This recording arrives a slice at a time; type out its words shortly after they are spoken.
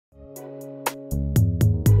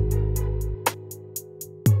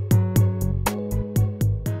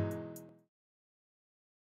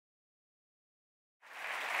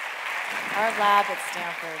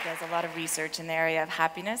Stanford does a lot of research in the area of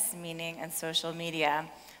happiness, meaning, and social media.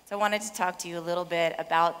 So I wanted to talk to you a little bit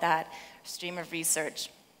about that stream of research.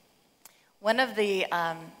 One of the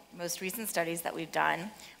most recent studies that we've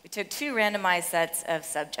done, we took 2 randomized sets of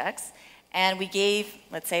subjects, and we gave,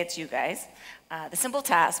 let's say it's you guys, the simple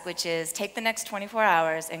task, which is take the next 24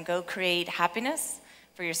 hours and go create happiness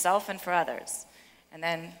for yourself and for others. And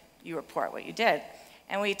then you report what you did.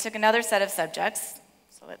 And we took another set of subjects,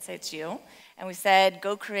 so let's say it's you, and we said,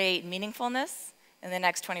 go create meaningfulness in the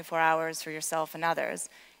next 24 hours for yourself and others.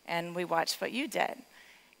 And we watched what you did.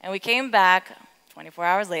 And we came back 24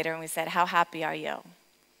 hours later and we said, how happy are you?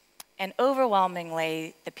 And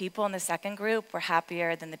overwhelmingly, the people in the second group were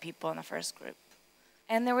happier than the people in the first group.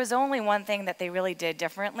 And there was only one thing that they really did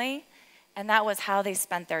differently, and that was how they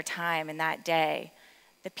spent their time in that day.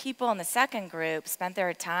 The people in the second group spent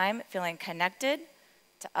their time feeling connected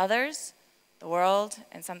to others, the world,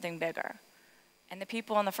 and something bigger. And the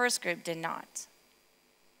people in the first group did not.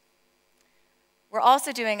 We're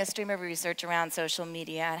also doing a stream of research around social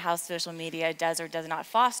media and how social media does or does not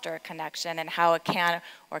foster connection and how it can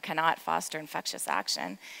or cannot foster infectious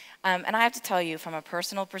action. And I have to tell you, from a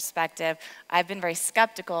personal perspective, I've been very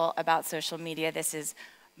skeptical about social media. This is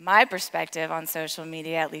my perspective on social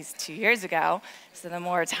media at least 2 years ago. So the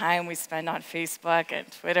more time we spend on Facebook and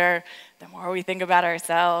Twitter, the more we think about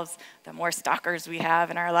ourselves, the more stalkers we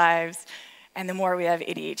have in our lives, and the more we have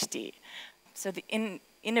ADHD. So the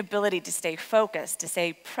inability to stay focused, to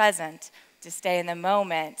stay present, to stay in the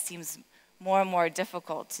moment seems more and more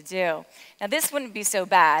difficult to do. Now this wouldn't be so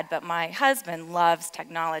bad, but my husband loves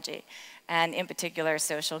technology, and in particular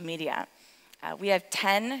social media. We have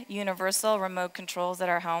 10 universal remote controls at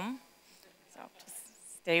our home, so just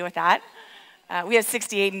stay with that. We have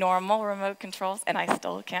 68 normal remote controls, and I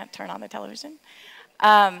still can't turn on the television.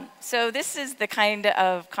 So this is the kind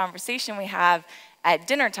of conversation we have at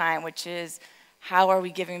dinner time, which is how are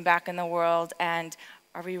we giving back in the world, and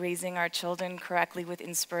are we raising our children correctly with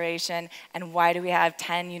inspiration, and why do we have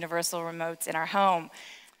 10 universal remotes in our home?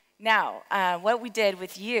 Now, what we did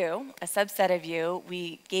with you, a subset of you,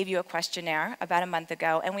 we gave you a questionnaire about a month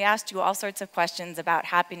ago, and we asked you all sorts of questions about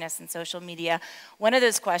happiness and social media. One of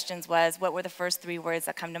those questions was, what were the first 3 words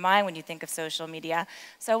that come to mind when you think of social media?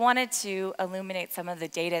 So I wanted to illuminate some of the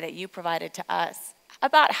data that you provided to us.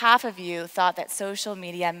 About half of you thought that social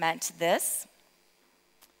media meant this,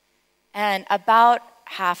 and about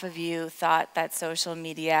half of you thought that social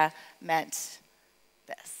media meant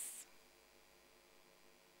this.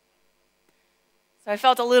 So I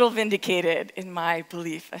felt a little vindicated in my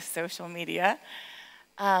belief of social media.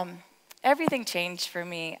 Everything changed for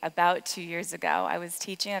me about 2 years ago. I was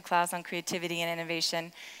teaching a class on creativity and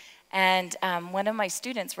innovation, and one of my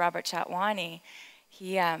students, Robert Chatwani,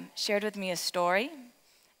 he shared with me a story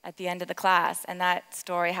at the end of the class, and that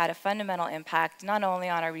story had a fundamental impact not only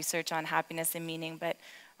on our research on happiness and meaning, but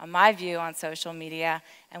on my view on social media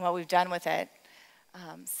and what we've done with it.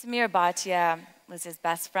 Samir Bhatia was his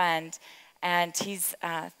best friend, and he's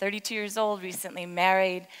 32 years old, recently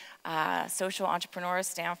married, social entrepreneur,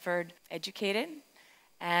 Stanford educated.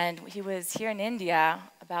 And he was here in India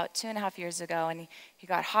about 2.5 years ago, and he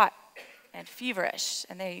got hot and feverish.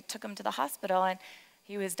 And they took him to the hospital, and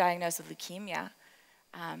he was diagnosed with leukemia.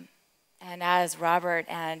 And as Robert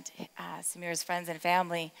and Samir's friends and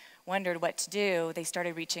family wondered what to do, they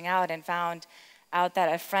started reaching out and found out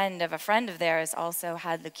that a friend of theirs also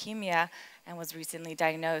had leukemia and was recently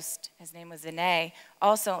diagnosed. His name was Vinay,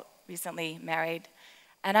 also recently married.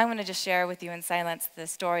 And I'm going to just share with you in silence the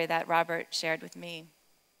story that Robert shared with me.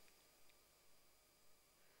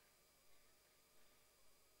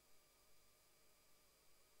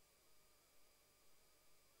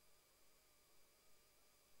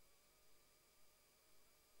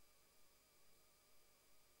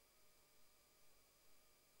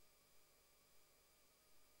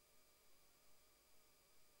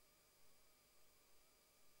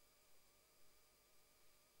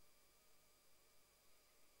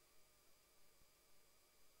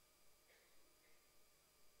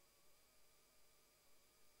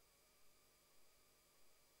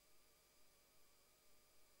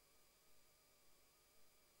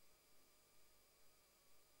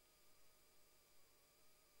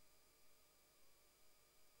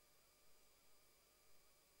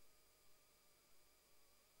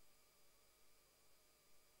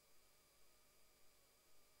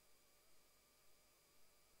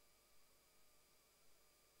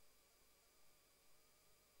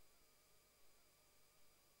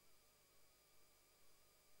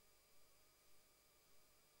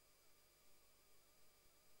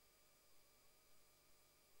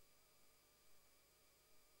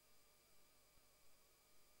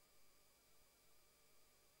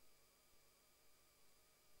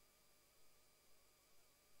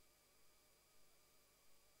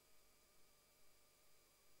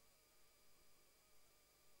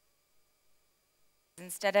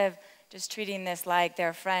 instead of just treating this like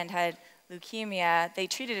their friend had leukemia, they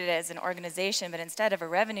treated it as an organization, but instead of a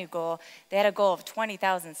revenue goal, they had a goal of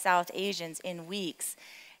 20,000 South Asians in weeks.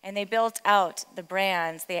 And they built out the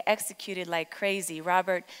brands. They executed like crazy.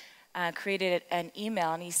 Robert created an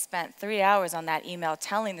email, and he spent 3 hours on that email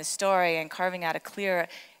telling the story and carving out a clear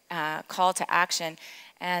call to action.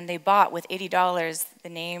 And they bought with $80 the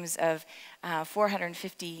names of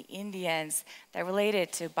 450 Indians that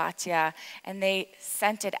related to Bhatia, and they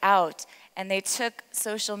sent it out. And they took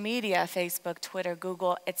social media, Facebook, Twitter,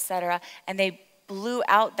 Google, etc., and they blew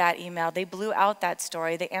out that email. They blew out that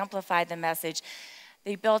story. They amplified the message.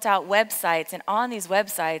 They built out websites, and on these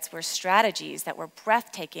websites were strategies that were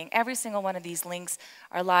breathtaking. Every single one of these links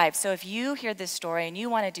are live. So if you hear this story and you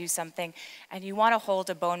want to do something and you want to hold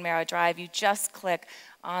a bone marrow drive, you just click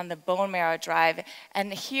on the bone marrow drive.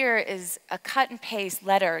 And here is a cut and paste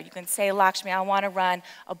letter. You can say, Lakshmi, I want to run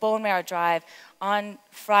a bone marrow drive on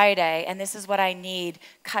Friday, and this is what I need.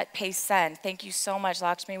 Cut, paste, send. Thank you so much,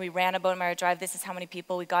 Lakshmi. We ran a bone marrow drive. This is how many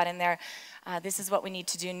people we got in there. This is what we need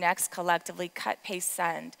to do next collectively. Cut, paste,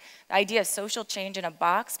 send. The idea of social change in a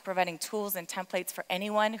box, providing tools and templates for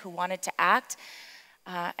anyone who wanted to act.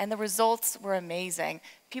 And the results were amazing.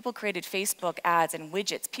 People created Facebook ads and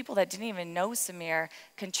widgets. People that didn't even know Samir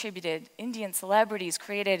contributed. Indian celebrities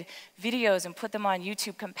created videos and put them on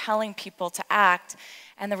YouTube, compelling people to act.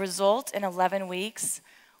 And the result in 11 weeks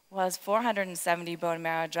was 470 bone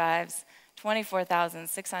marrow drives,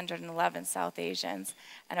 24,611 South Asians,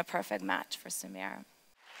 and a perfect match for Samir.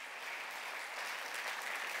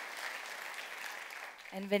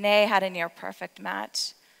 And Vinay had a near perfect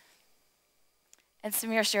match. And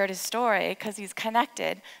Samir shared his story because he's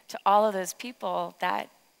connected to all of those people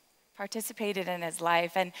that participated in his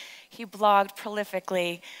life. And he blogged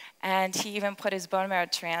prolifically, and he even put his bone marrow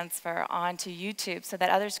transfer onto YouTube so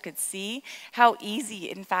that others could see how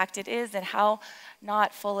easy, in fact, it is, and how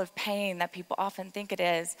not full of pain that people often think it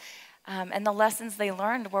is. And the lessons they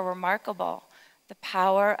learned were remarkable. The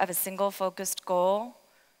power of a single focused goal,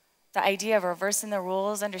 the idea of reversing the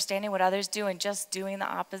rules, understanding what others do and just doing the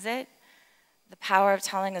opposite, the power of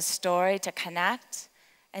telling a story to connect,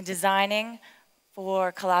 and designing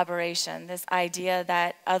for collaboration, this idea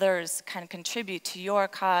that others can contribute to your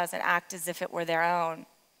cause and act as if it were their own.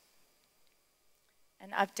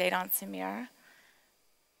 An update on Samir.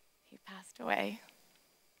 He passed away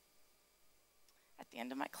at the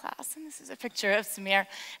end of my class, and this is a picture of Samir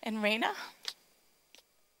and Reina.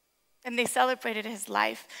 And they celebrated his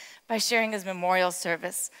life by sharing his memorial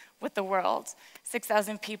service with the world.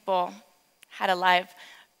 6,000 people had a live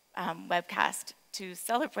webcast to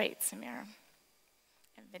celebrate Samir.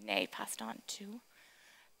 And Vinay passed on too.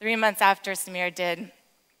 3 months after Samir did,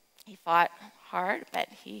 he fought hard, but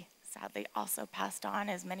he sadly also passed on.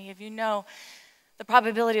 As many of you know, the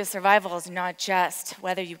probability of survival is not just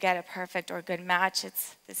whether you get a perfect or good match,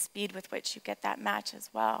 it's the speed with which you get that match as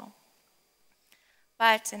well.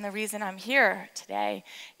 But, and the reason I'm here today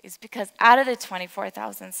is because out of the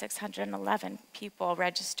 24,611 people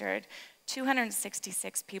registered,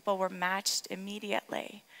 266 people were matched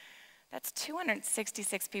immediately. That's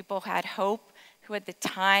 266 people who had hope, who had the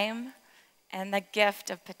time and the gift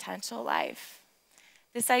of potential life.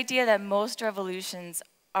 This idea that most revolutions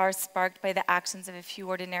are sparked by the actions of a few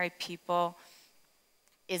ordinary people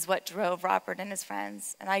is what drove Robert and his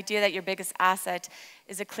friends. An idea that your biggest asset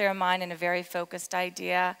is a clear mind and a very focused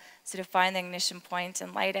idea. So to find the ignition point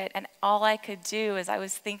and light it. And all I could do as I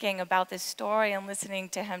was thinking about this story and listening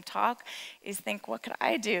to him talk is think, what could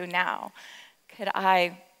I do now? Could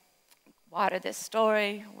I water this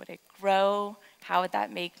story? Would it grow? How would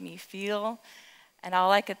that make me feel? And all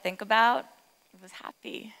I could think about was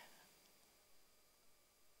happy.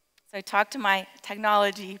 So I talked to my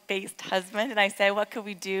technology-based husband, and I said, what could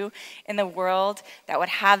we do in the world that would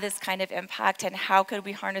have this kind of impact, and how could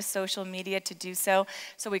we harness social media to do so?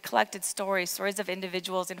 So we collected stories of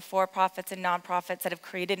individuals in for-profits and nonprofits that have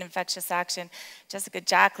created infectious action. Jessica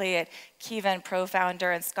Jackley at Kiva and Pro-founder,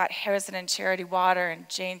 and Scott Harrison and Charity Water, and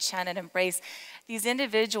Jane Chen at Embrace. These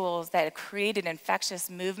individuals that have created infectious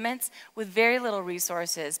movements with very little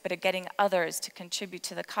resources, but are getting others to contribute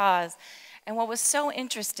to the cause. And what was so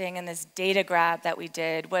interesting in this data grab that we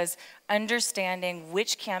did was understanding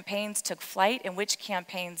which campaigns took flight and which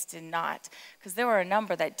campaigns did not, because there were a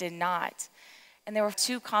number that did not. And there were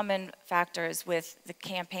two common factors with the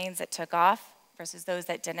campaigns that took off versus those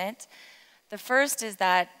that didn't. The first is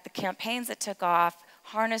that the campaigns that took off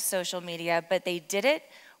harnessed social media, but they did it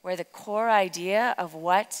where the core idea of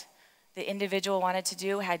what the individual wanted to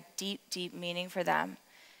do had deep, deep meaning for them.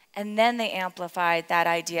 And then they amplified that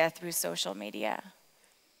idea through social media.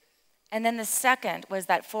 And then the second was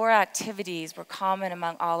that 4 activities were common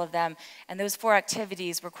among all of them, and those 4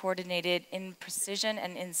 activities were coordinated in precision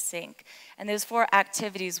and in sync. And those 4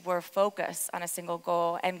 activities were focus on a single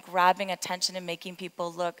goal and grabbing attention and making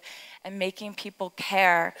people look and making people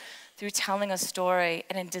care through telling a story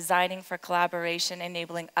and in designing for collaboration,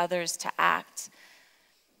 enabling others to act.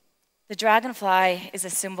 The dragonfly is a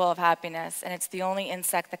symbol of happiness, and it's the only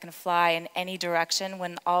insect that can fly in any direction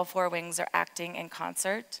when all 4 wings are acting in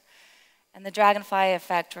concert. And the dragonfly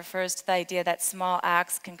effect refers to the idea that small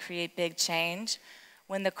acts can create big change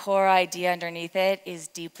when the core idea underneath it is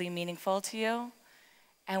deeply meaningful to you,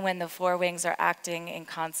 and when the 4 wings are acting in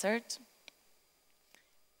concert.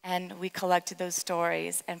 And we collected those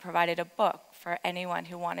stories and provided a book for anyone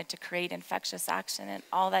who wanted to create infectious action, and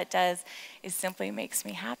all that does is simply makes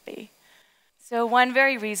me happy. So one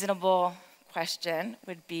very reasonable question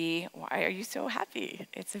would be, why are you so happy?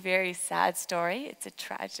 It's a very sad story, it's a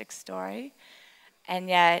tragic story, and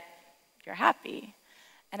yet you're happy.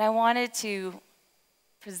 And I wanted to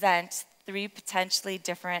present 3 potentially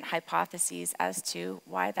different hypotheses as to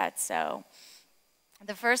why that's so.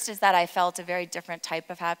 The first is that I felt a very different type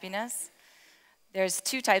of happiness. There's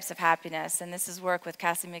 2 types of happiness, and this is work with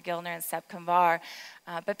Cassie McGillner and Sep Kamvar,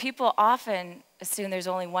 but people often assume there's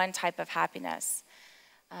only one type of happiness.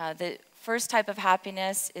 The first type of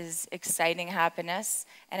happiness is exciting happiness,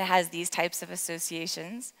 and it has these types of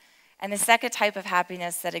associations. And the second type of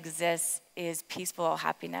happiness that exists is peaceful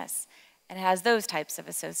happiness, and it has those types of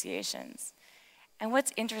associations. And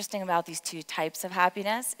what's interesting about these 2 types of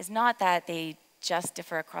happiness is not that they just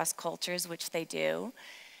differ across cultures, which they do,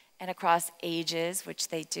 and across ages, which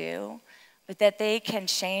they do, but that they can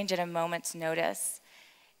change at a moment's notice.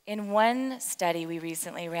 In one study we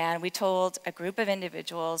recently ran, we told a group of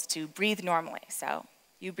individuals to breathe normally, so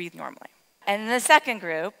you breathe normally. And in the second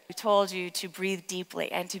group, we told you to breathe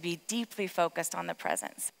deeply and to be deeply focused on the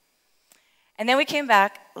present. And then we came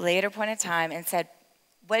back later point in time and said,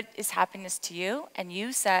 what is happiness to you? And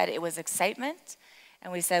you said it was excitement.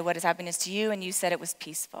 And we said, what is happiness to you? And you said it was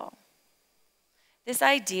peaceful. This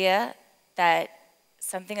idea that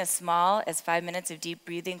something as small as 5 minutes of deep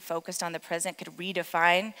breathing focused on the present could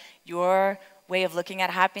redefine your way of looking at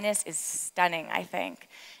happiness is stunning, I think.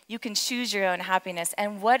 You can choose your own happiness.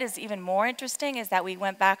 And what is even more interesting is that we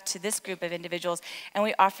went back to this group of individuals and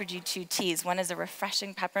we offered you 2 teas. One is a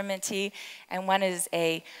refreshing peppermint tea, and one is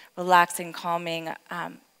a relaxing, calming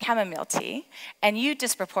chamomile tea. And you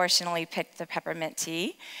disproportionately picked the peppermint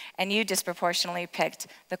tea, and you disproportionately picked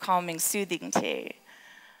the calming, soothing tea.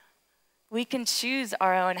 We can choose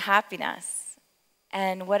our own happiness,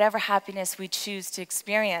 and whatever happiness we choose to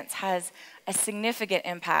experience has a significant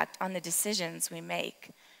impact on the decisions we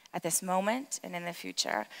make at this moment and in the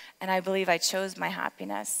future. And I believe I chose my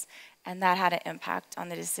happiness, and that had an impact on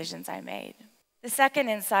the decisions I made. The second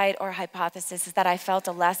insight or hypothesis is that I felt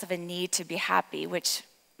a less of a need to be happy, which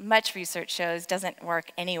much research shows doesn't work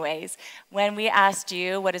anyways. When we asked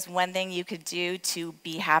you what is one thing you could do to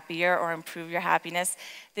be happier or improve your happiness,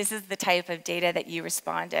 this is the type of data that you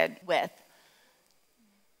responded with.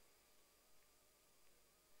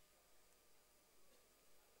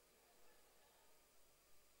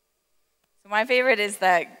 So my favorite is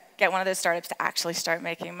that get one of those startups to actually start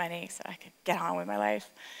making money so I could get on with my life.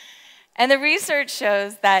 And the research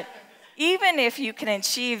shows that even if you can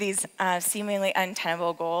achieve these seemingly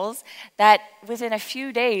untenable goals, that within a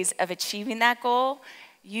few days of achieving that goal,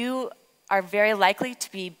 you are very likely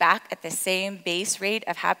to be back at the same base rate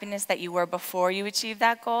of happiness that you were before you achieved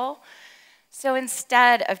that goal. So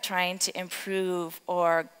instead of trying to improve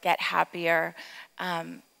or get happier,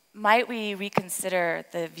 might we reconsider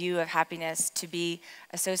the view of happiness to be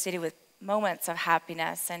associated with moments of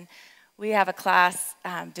happiness? And we have a class,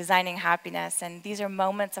 Designing Happiness, and these are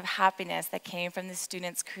moments of happiness that came from the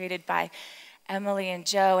students created by Emily and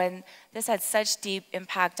Joe, and this had such deep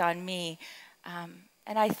impact on me.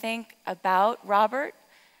 And I think about Robert,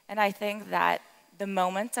 and I think that the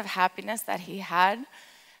moments of happiness that he had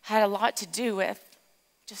a lot to do with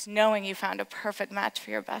just knowing you found a perfect match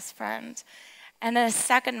for your best friend. And then a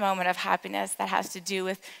second moment of happiness that has to do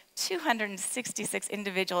with 266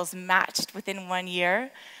 individuals matched within 1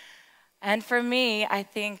 year. And for me, I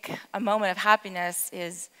think a moment of happiness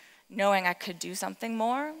is knowing I could do something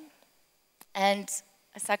more. And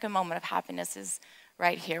a second moment of happiness is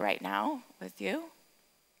right here, right now, with you.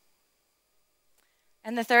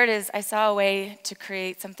 And the third is I saw a way to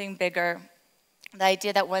create something bigger. The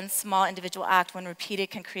idea that one small individual act, when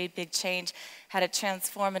repeated, can create big change had a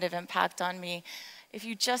transformative impact on me. If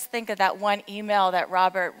you just think of that one email that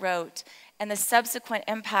Robert wrote, and the subsequent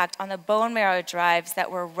impact on the bone marrow drives that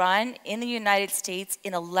were run in the United States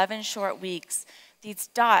in 11 short weeks. These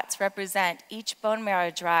dots represent each bone marrow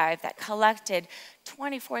drive that collected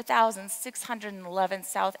 24,611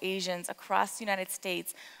 South Asians across the United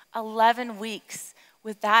States, 11 weeks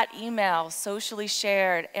with that email socially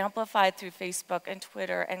shared, amplified through Facebook and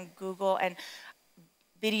Twitter and Google and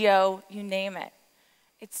video, you name it.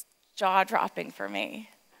 It's jaw-dropping for me.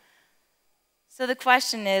 So the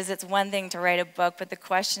question is, it's one thing to write a book, but the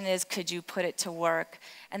question is, could you put it to work?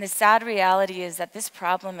 And the sad reality is that this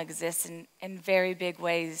problem exists in very big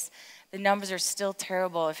ways. The numbers are still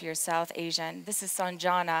terrible if you're South Asian. This is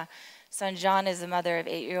Sanjana. Sanjana is the mother of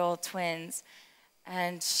 8-year-old twins,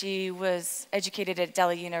 and she was educated at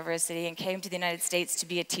Delhi University and came to the United States to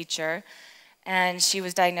be a teacher. And she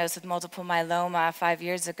was diagnosed with multiple myeloma 5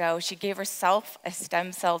 years ago. She gave herself a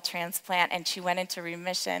stem cell transplant, and she went into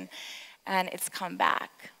remission. And it's come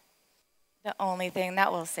back. The only thing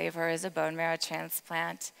that will save her is a bone marrow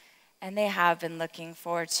transplant, and they have been looking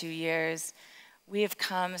for 2 years. We have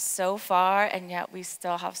come so far, and yet we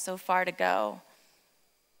still have so far to go.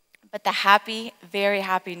 But the happy, very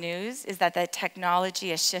happy news is that the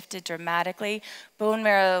technology has shifted dramatically. Bone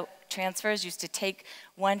marrow transfers used to take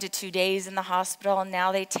 1 to 2 days in the hospital, and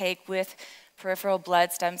now they take, with peripheral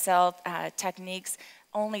blood stem cell techniques,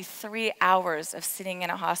 only 3 hours of sitting in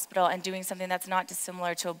a hospital and doing something that's not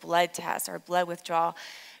dissimilar to a blood test or a blood withdrawal.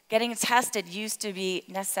 Getting tested used to be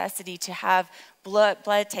necessity to have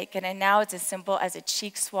blood taken, and now it's as simple as a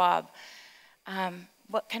cheek swab.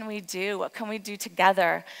 What can we do? What can we do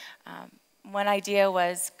together? One idea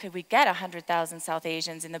was, could we get 100,000 South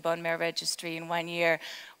Asians in the bone marrow registry in 1 year?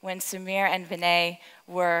 When Samir and Vinay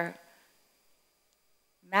were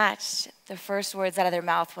matched, the first words out of their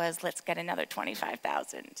mouth was, let's get another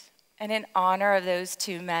 25,000. And in honor of those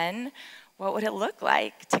 2 men, what would it look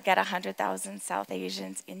like to get 100,000 South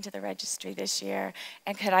Asians into the registry this year?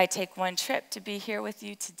 And could I take one trip to be here with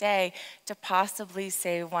you today to possibly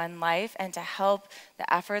save 1 life and to help the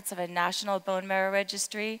efforts of a national bone marrow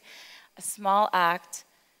registry? A small act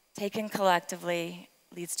taken collectively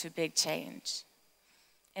leads to big change.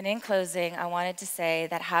 And in closing, I wanted to say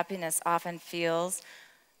that happiness often feels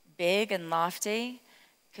big and lofty.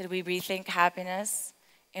 Could we rethink happiness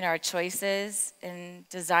in our choices, in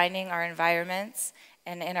designing our environments,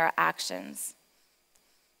 and in our actions?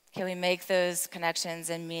 Can we make those connections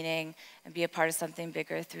and meaning and be a part of something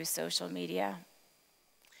bigger through social media?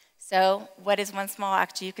 So what is one small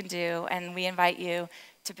act you can do? And we invite you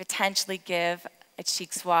to potentially give a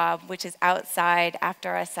cheek swab, which is outside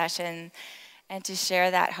after a session, and to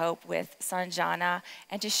share that hope with Sanjana,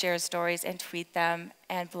 and to share stories and tweet them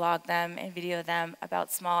and blog them and video them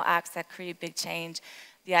about small acts that create big change.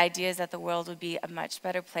 The idea is that the world would be a much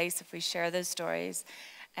better place if we share those stories,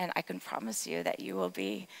 and I can promise you that you will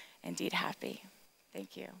be indeed happy.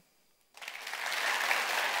 Thank you.